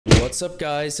What's up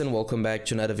guys, and welcome back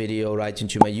to another video right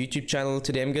into my YouTube channel.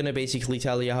 Today I'm gonna basically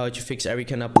tell you how to fix every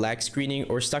kind of black screening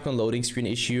or stuck on loading screen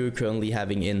issue you're currently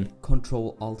having in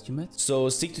Control Ultimate. So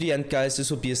stick to the end guys,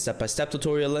 this will be a step-by-step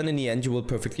tutorial, and in the end you will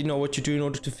perfectly know what to do in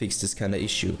order to fix this kind of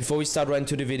issue. Before we start right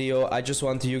into the video, I just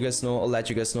want to let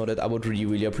you guys know that I would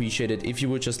really appreciate it if you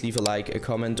would just leave a like, a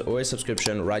comment or a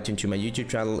subscription right into my YouTube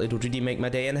channel. It would really make my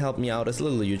day and help me out as a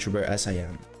little YouTuber as I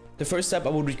am. The first step I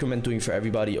would recommend doing for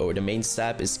everybody, or the main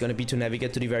step, is going to be to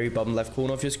navigate to the very bottom left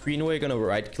corner of your screen, where you're going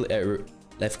to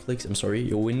left click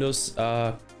your Windows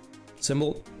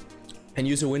symbol, and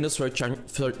use a Windows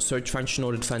search function in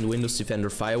order to find Windows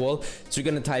Defender Firewall. So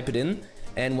you're going to type it in,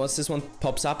 and once this one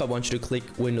pops up, I want you to click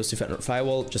Windows Defender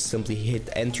Firewall. Just simply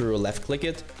hit enter or left click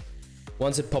it.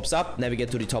 Once it pops up, navigate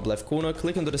to the top left corner,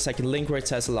 click onto the second link where it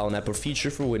says allow an app or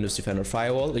feature for Windows Defender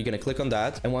Firewall. You're going to click on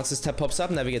that, and once this tab pops up,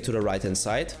 navigate to the right hand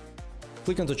side,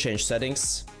 click onto change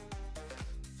settings,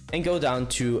 and go down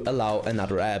to allow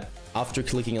another app. After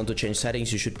clicking onto change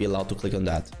settings, you should be allowed to click on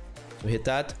that. So hit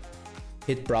that,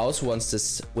 hit browse once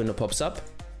this window pops up.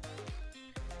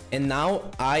 And now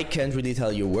I can't really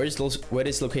tell you where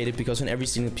it's located, because on every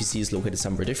single PC is located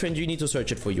somewhere different. You need to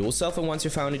search it for yourself, and once you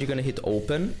found it, you're going to hit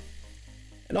open.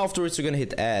 And afterwards you're going to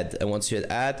hit add, and once you hit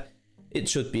add, it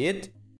should be it.